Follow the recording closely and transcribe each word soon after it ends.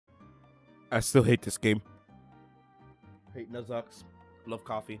I still hate this game. Hate Nuzlocks. Love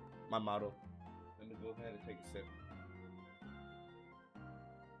coffee. My motto. Let me go ahead and take a sip.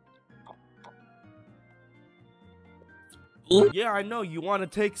 Yeah, I know. You want to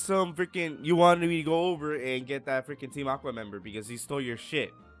take some freaking... You wanted me to go over and get that freaking Team Aqua member because he stole your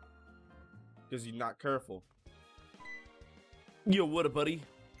shit. Because you're not careful. Yo, what up, buddy?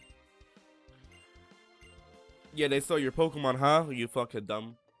 Yeah, they stole your Pokemon, huh? You fucking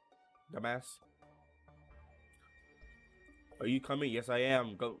dumbass. Are you coming? Yes, I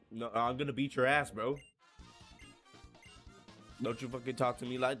am. Go. No, I'm gonna beat your ass, bro. Don't you fucking talk to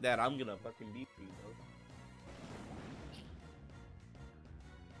me like that. I'm gonna fucking beat you, bro.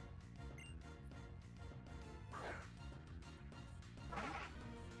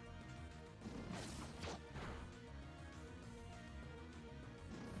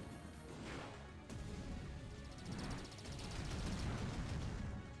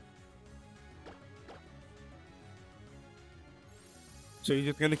 So you're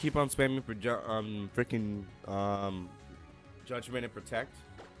just gonna keep on spamming for freaking judgment and protect?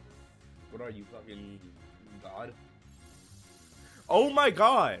 What are you, fucking god? Oh my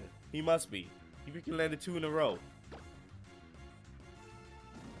god! He must be. He freaking landed 2 in a row.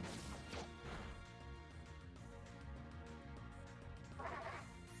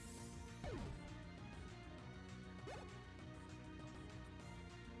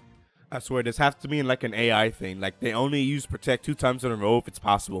 I swear, this has to be in like an AI thing. Like, they only use protect 2 times in a row if it's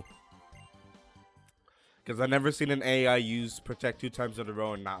possible. Because I've never seen an AI use protect 2 times in a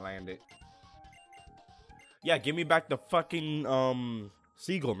row and not land it. Yeah, give me back the fucking,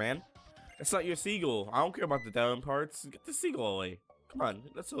 seagull, man. That's not your seagull. I don't care about the down parts. Get the seagull away. Come on.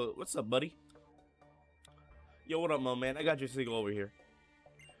 What's up, buddy? Yo, what up, man? I got your seagull over here.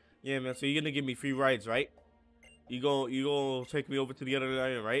 Yeah, man. So you're gonna give me free rides, right? You go take me over to the other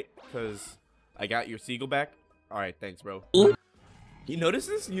island, right? Because I got your seagull back. All right, thanks, bro. You notice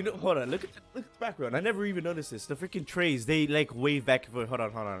this? Hold on. Look at the background. I never even noticed this. The freaking trays, they like wave back and forth. Hold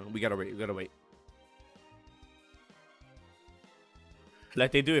on. We gotta wait.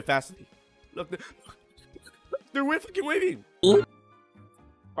 Like they do it fastly. Look, they're fucking waving. All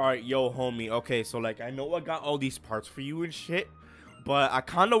right, yo, homie. Okay, so like I know I got all these parts for you and shit. But I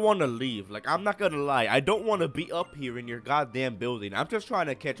kind of want to leave. Like, I'm not going to lie. I don't want to be up here in your goddamn building. I'm just trying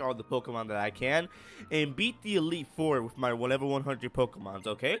to catch all the Pokemon that I can. And beat the Elite Four with my level 100 Pokemons,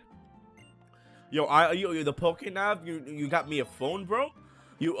 okay? Yo, the Pokénav, you got me a phone, bro?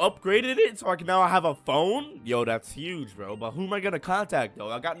 You upgraded it so now I have a phone? Yo, that's huge, bro. But who am I going to contact, though?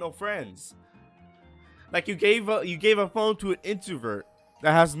 I got no friends. Like, you gave a phone to an introvert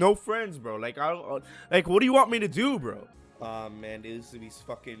that has no friends, bro. Like, what do you want me to do, bro? Man, it used to be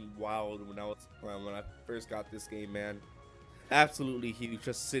fucking wild when I first got this game, man. Absolutely huge,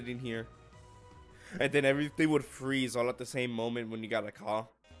 just sitting here. And then everything would freeze all at the same moment when you got a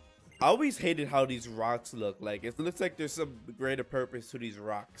call. I always hated how these rocks look. Like, it looks like there's some greater purpose to these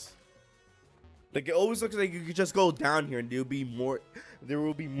rocks. Like, it always looks like you could just go down here and there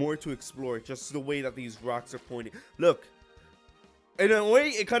will be more to explore. Just the way that these rocks are pointing. Look. In a way,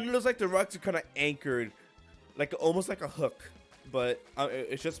 it kind of looks like the rocks are kind of anchored. Like, almost like a hook. But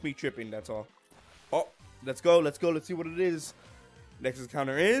it's just me tripping, that's all. Oh, let's go. Let's see what it is. Next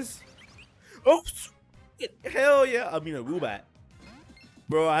encounter is... Oh, hell yeah. I mean, a Woobat.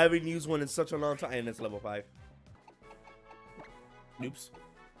 Bro, I haven't used one in such a long time. And it's level 5. Oops.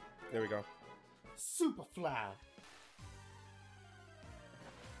 There we go. Superfly.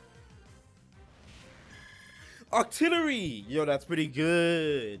 Artillery. Yo, that's pretty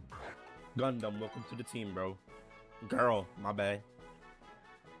good. Gundam, welcome to the team, bro. Girl, my bad.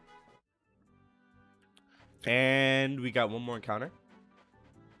 And we got one more encounter.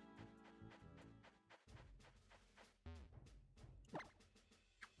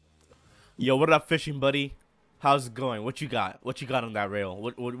 Yo, what up, fishing buddy? How's it going? What you got? What you got on that rail?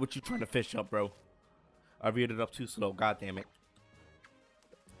 What you trying to fish up, bro? I read it up too slow. God damn it.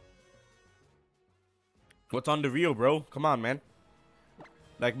 What's on the reel, bro? Come on, man.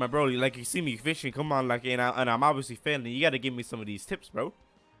 Like, my bro, like, you see me fishing, come on, like, and I'm obviously failing. You gotta give me some of these tips, bro.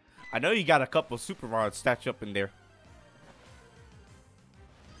 I know you got a couple super rods stashed up in there.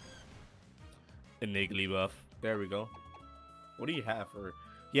 A niggly buff. There we go. What do you have for...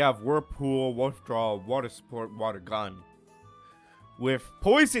 You have Whirlpool, Withdrawal, Water Support, Water Gun. With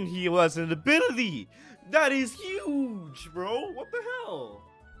Poison Heal as an ability! That is huge, bro! What the hell?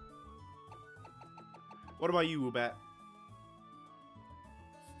 What about you, Woobat?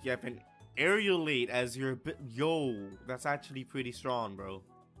 You have an Aerialate as your... Yo, that's actually pretty strong, bro.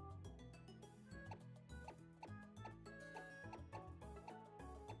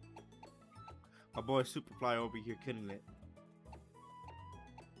 My boy Superfly over here killing it.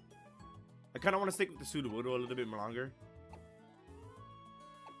 I kind of want to stick with the Sudowoodo a little bit longer.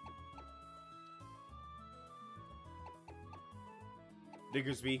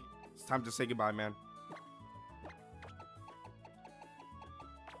 Diggersby, it's time to say goodbye, man.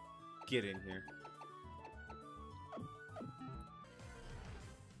 Get in here.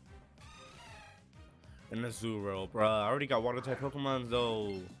 And the Zuro, bruh. I already got water type Pokemon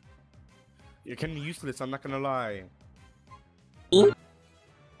though. You're kind of useless, I'm not gonna lie.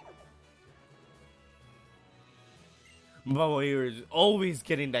 Bubble here is always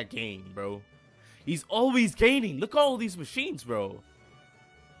getting that gain, bro. He's always gaining. Look at all these machines, bro.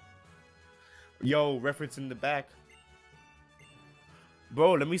 Yo, reference in the back.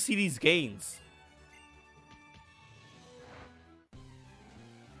 Bro, let me see these gains.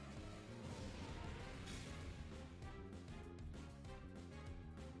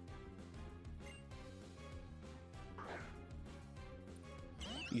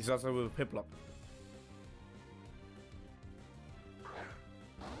 He's also with a Piplup.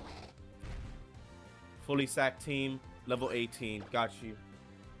 Fully sacked team, level 18. Got you.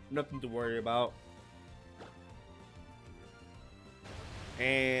 Nothing to worry about.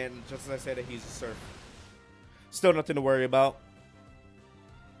 And just as I said, that he's a Surf. Still nothing to worry about.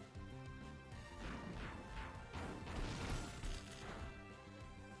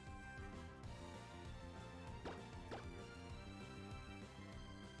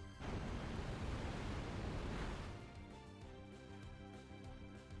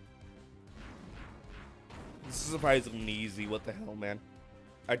 This is surprisingly easy. What the hell, man?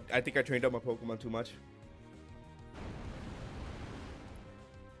 I think I trained up my Pokemon too much.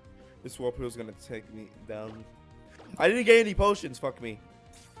 This Whirlpool is gonna take me down. I didn't get any potions. Fuck me.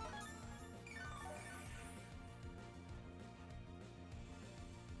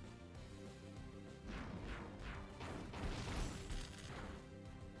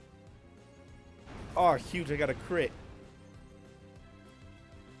 Oh, huge! I got a crit.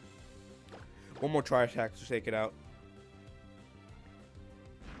 One more try attack to take it out.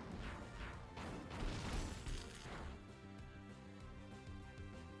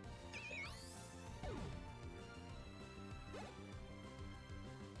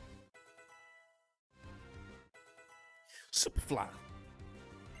 Superfly.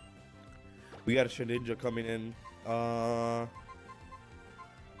 We got a Shedinja coming in.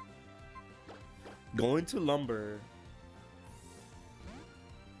 Going to Lumber.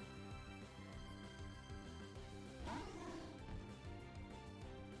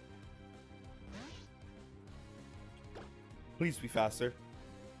 Please be faster.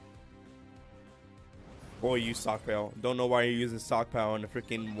 Or use Stockpile. Don't know why you're using Stockpile on the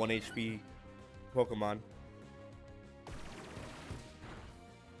freaking 1 HP Pokemon.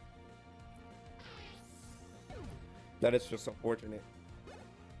 That is just unfortunate.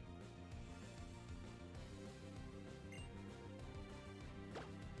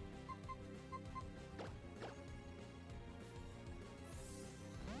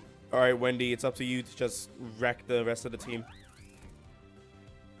 Alright, Wendy, it's up to you to just wreck the rest of the team.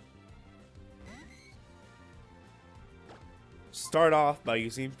 Start off by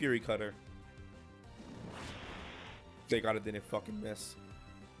using Fury Cutter. They got it, didn't fucking miss.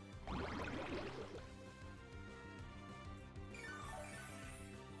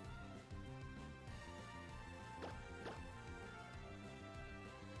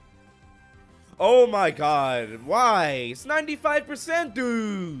 Oh my god, why? It's 95%,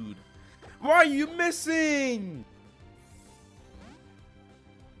 dude! Why are you missing?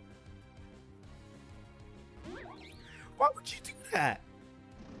 Why would you do that?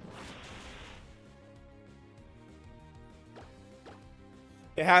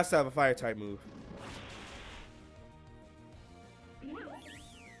 It has to have a fire type move.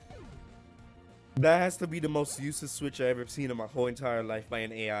 That has to be the most useless switch I've ever seen in my whole entire life by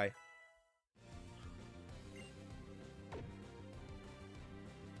an AI.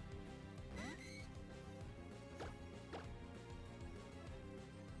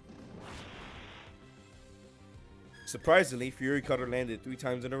 Surprisingly, Fury Cutter landed 3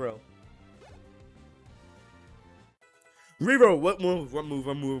 times in a row. Reroll, what move? What move?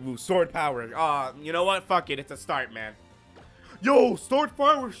 What move? What move? Sword power. You know what? Fuck it. It's a start, man. Yo, sword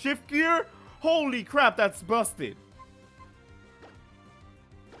power with shift gear? Holy crap, that's busted.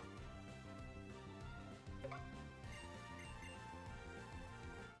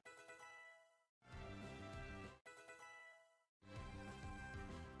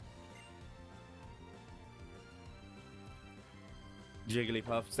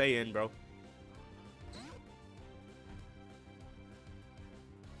 Jigglypuff, stay in, bro.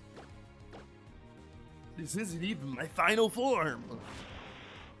 This isn't even my final form.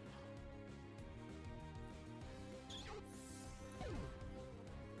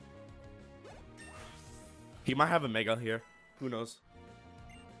 He might have a Mega here. Who knows?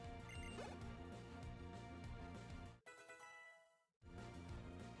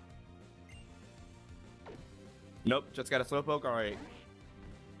 Nope, just got a Slowpoke. All right.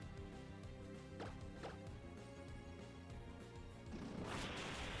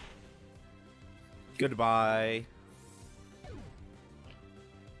 Goodbye.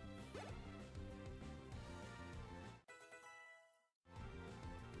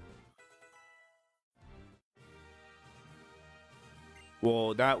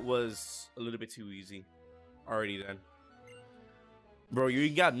 Well, that was a little bit too easy already then. Bro, you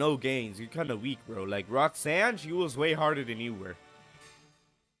got no gains. You're kind of weak, bro. Like, Roxanne, she was way harder than you were.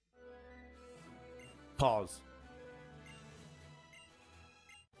 Pause.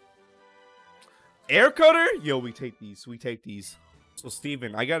 Air cutter? Yo, we take these. We take these. So,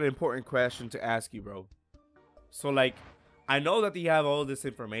 Steven, I got an important question to ask you, bro. So, like, I know that you have all this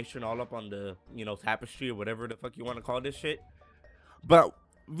information all up on the, you know, tapestry or whatever the fuck you want to call this shit. But,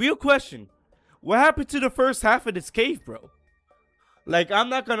 real question. What happened to the first half of this cave, bro? Like, I'm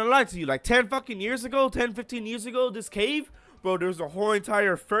not gonna lie to you. Like, 10 fucking years ago, 10, 15 years ago, this cave, bro, there's a whole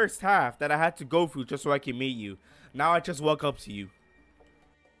entire first half that I had to go through just so I can meet you. Now I just walk up to you.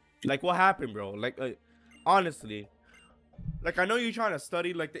 Like, what happened, bro? Like, honestly, like, I know you're trying to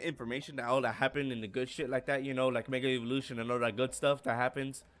study, like, the information that all that happened and the good shit like that, you know, like Mega Evolution and all that good stuff that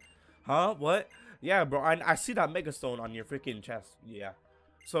happens. Huh? What? Yeah, bro, I see that Mega Stone on your freaking chest. Yeah.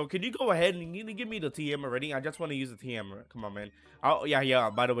 So, can you go ahead and you give me the TM already? I just want to use the TM. Come on, man. Oh,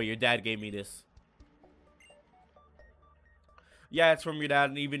 yeah. By the way, your dad gave me this. Yeah, it's from your dad,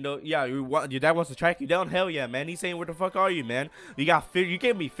 and even though, yeah, your dad wants to track you down. Hell yeah, man. He's saying, "Where the fuck are you, man? You got you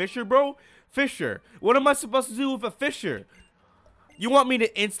gave me Fisher, bro. Fisher. What am I supposed to do with a Fisher? You want me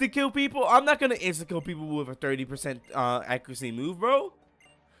to insta kill people? I'm not gonna insta kill people with a 30% accuracy move, bro.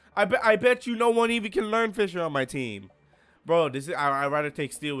 I bet you no one even can learn Fisher on my team, bro. This is I'd rather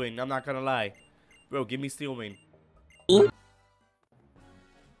take Steel Wing. I'm not gonna lie, bro. Give me Steel Wing.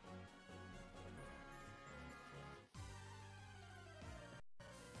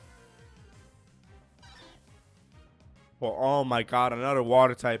 Well, oh my god, another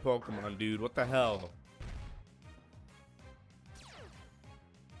water type Pokemon, dude. What the hell?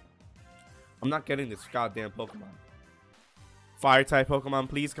 I'm not getting this goddamn Pokemon. Fire type Pokemon,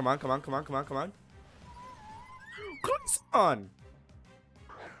 please. Come on. Come on.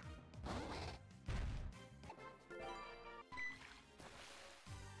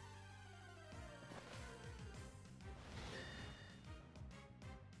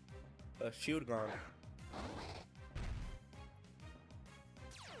 Shield gone.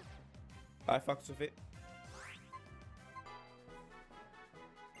 I fucks with it.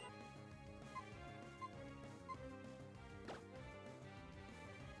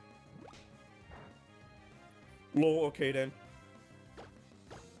 Lol, okay then.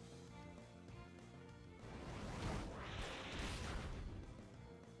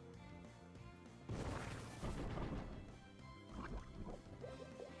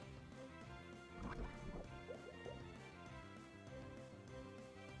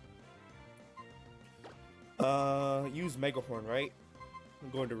 Use Megahorn, right? I'm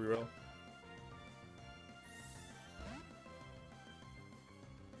going to reroll.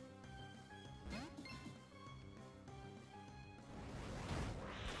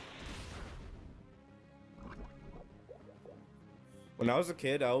 When I was a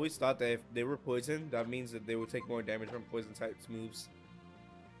kid, I always thought that if they were poison, that means that they would take more damage from poison types moves.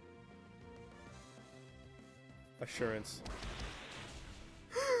 Assurance.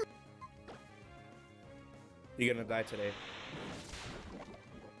 You're gonna die today.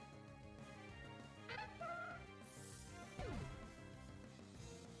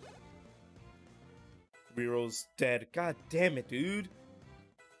 Reroll's dead. God damn it, dude.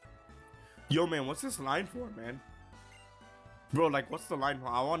 Yo, man, what's this line for, man? Bro, like, what's the line for?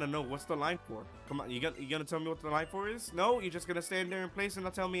 I want to know what's the line for. Come on, you gonna tell me what the line for is? No? You're just gonna stand there in place and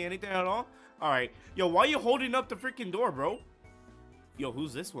not tell me anything at all? Alright. Yo, why are you holding up the freaking door, bro? Yo,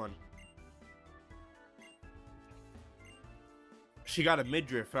 who's this one? She got a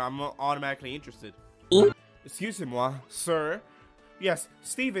midriff. I'm automatically interested. Excuse-moi, sir. Yes,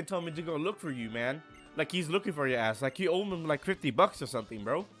 Steven told me to go look for you, man. Like, he's looking for your ass. Like, you owe him like $50 or something,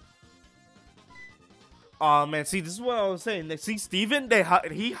 bro. Oh man, see, this is what I was saying. Like, see, Steven,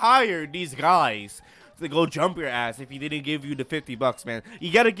 he hired these guys to go jump your ass if he didn't give you the $50, man.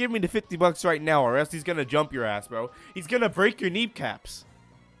 You gotta give me the $50 right now, or else he's gonna jump your ass, bro. He's gonna break your kneecaps.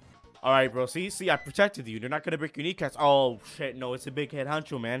 All right, bro. See, I protected you. They're not gonna break your kneecaps. Oh shit, no, it's a big head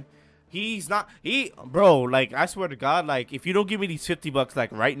honcho, man. He's not. Bro. Like, I swear to God, like, if you don't give me these $50,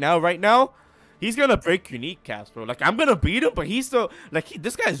 like, right now, he's gonna break your kneecaps, bro. Like, I'm gonna beat him, but he's still like,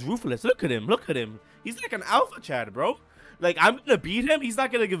 this guy's ruthless. Look at him. Look at him. He's like an alpha Chad, bro. Like, I'm gonna beat him. He's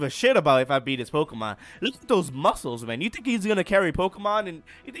not gonna give a shit about if I beat his Pokemon. Look at those muscles, man. You think he's gonna carry Pokemon and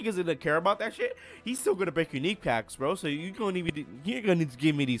you think he's gonna care about that shit? He's still gonna break your kneecaps, bro. So you're gonna need to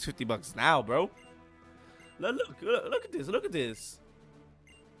give me these $50 now, bro. Look at this. Look at this.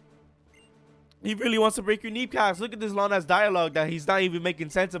 He really wants to break your kneecaps. Look at this long ass dialogue that he's not even making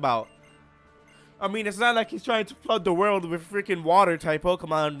sense about. I mean, it's not like he's trying to flood the world with freaking water type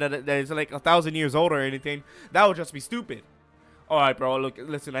Pokemon that is like 1,000 years old or anything. That would just be stupid. Alright, bro. Look,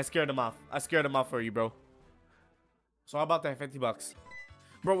 listen, I scared him off. I scared him off for you, bro. So how about that $50?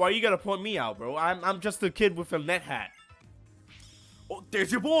 Bro, why you gotta point me out, bro? I'm just a kid with a net hat. Oh,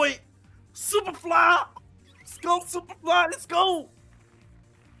 there's your boy! Superfly! Let's go, Superfly! Let's go!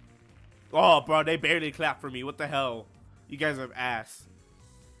 Oh, bro, they barely clapped for me. What the hell? You guys are ass.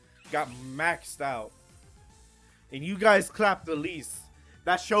 Got maxed out. And you guys clapped the least.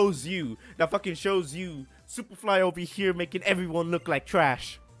 That shows you. That fucking shows you. Superfly over here making everyone look like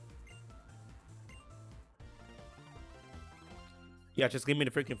trash. Yeah, just give me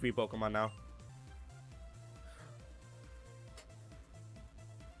the freaking free Pokemon now.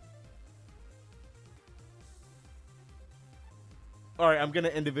 Alright, I'm gonna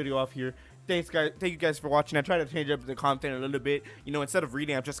end the video off here. Thanks, guys. Thank you guys for watching. I try to change up the content a little bit. You know, instead of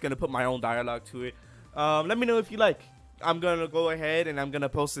reading, I'm just gonna put my own dialogue to it. Let me know if you like. I'm gonna go ahead and I'm gonna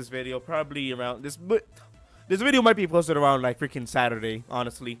post this video probably around this. But this video might be posted around like freaking Saturday,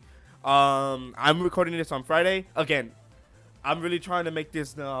 honestly. I'm recording this on Friday. Again, I'm really trying to make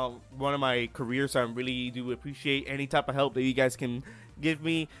this one of my careers. So I really do appreciate any type of help that you guys can give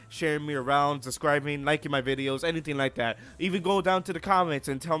me, sharing me around, subscribing, liking my videos, anything like that. Even go down to the comments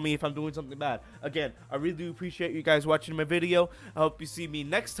and tell me if I'm doing something bad. Again, I really do appreciate you guys watching my video. I hope you see me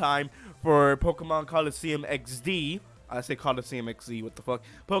next time for Pokemon Coliseum XD. I say Coliseum XD, what the fuck?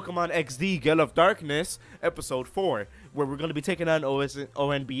 Pokemon XD Gale of Darkness, Episode 4, where we're going to be taking on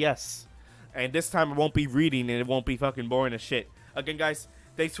ONBS. And this time I won't be reading and it won't be fucking boring as shit. Again, guys,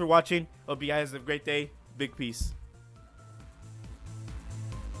 thanks for watching. Hope you guys have a great day. Big peace.